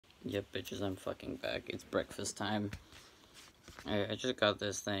Yep, bitches, I'm fucking back. It's breakfast time. I just got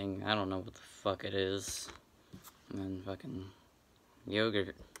this thing. I don't know what the fuck it is. And then fucking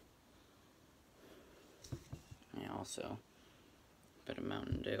yogurt. Yeah, also a bit of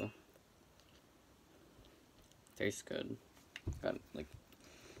Mountain Dew. Tastes good. Got like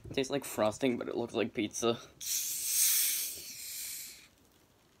tastes like frosting, but it looks like pizza.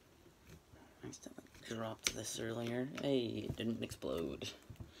 I still dropped this earlier. Hey, it didn't explode.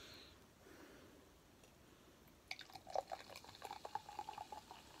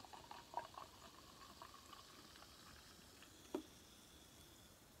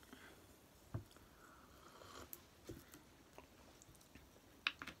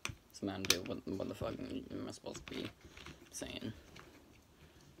 It's Mountain Dew. What the fuck am I supposed to be saying?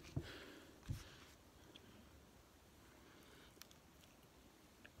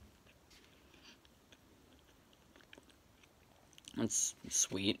 It's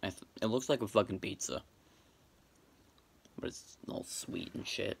sweet. It looks like a fucking pizza. But it's all sweet and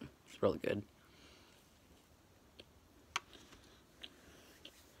shit. It's really good.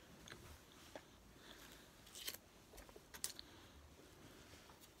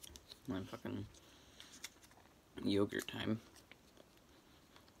 My fucking yogurt time.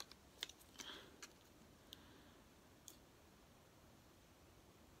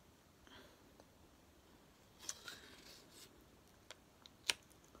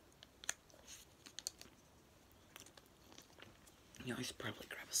 You know, I should probably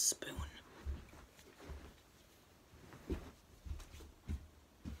grab a spoon.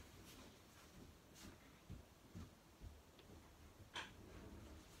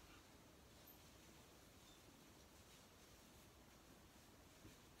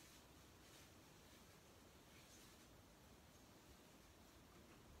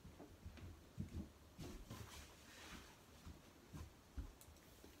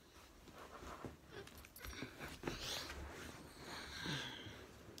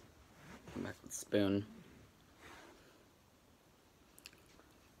 Come back with a spoon.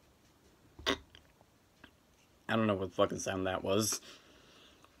 I don't know what fucking sound that was.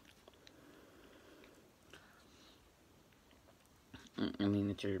 I mean,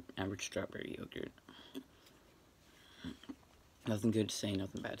 it's your average strawberry yogurt. Nothing good to say,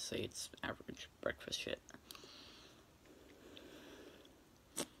 nothing bad to say. It's average breakfast shit.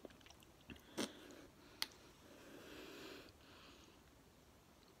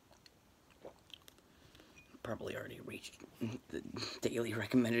 Probably already reached the daily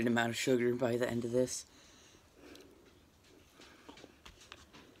recommended amount of sugar by the end of this.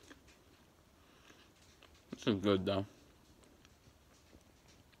 This is good though.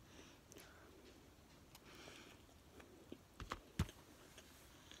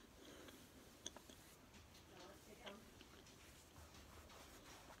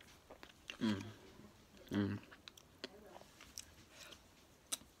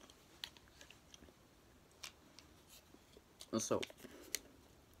 So,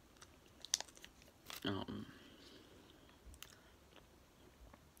 I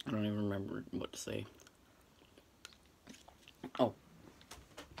don't even remember what to say. Oh.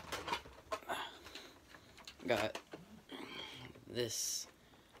 Got this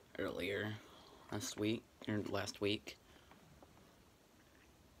earlier last week.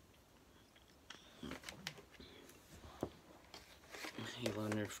 Halo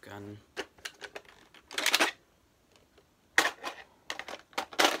Nerf gun.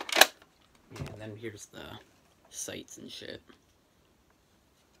 And then here's the sights and shit.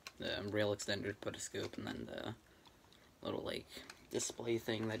 The rail extender to put a scope, and then the little, like, display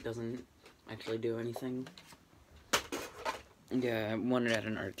thing that doesn't actually do anything. Yeah, I won it at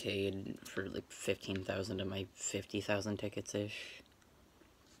an arcade for, like, 15,000 of my 50,000 tickets-ish.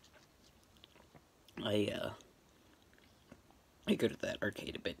 I go to that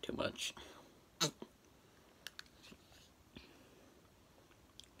arcade a bit too much.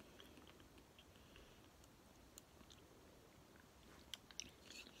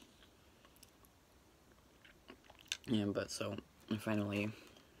 Yeah, but so, I finally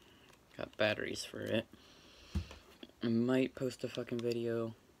got batteries for it. I might post a fucking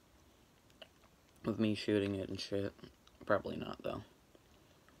video of me shooting it and shit. Probably not, though.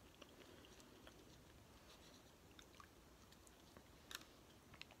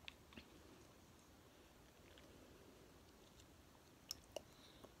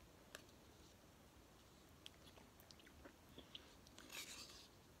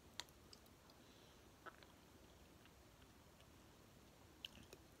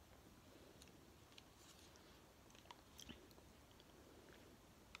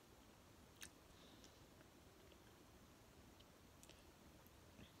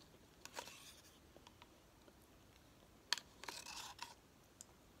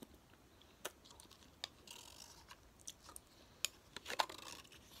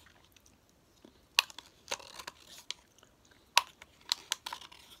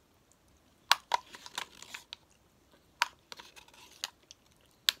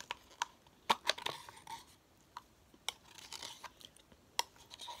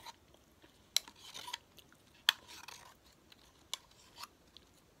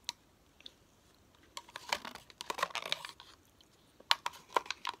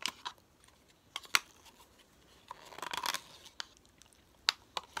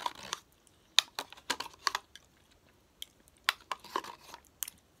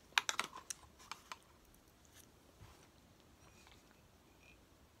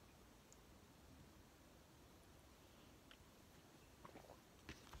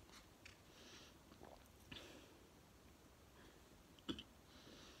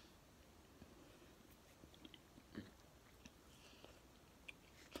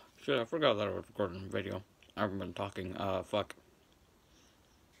 Shit, I forgot that I was recording a video. I haven't been talking. Fuck.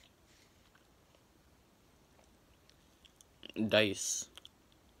 Dice.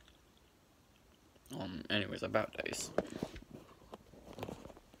 Anyways, about dice.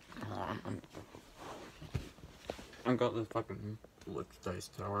 I got this fucking Lux Dice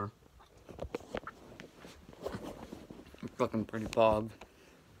Tower. Fucking pretty pog.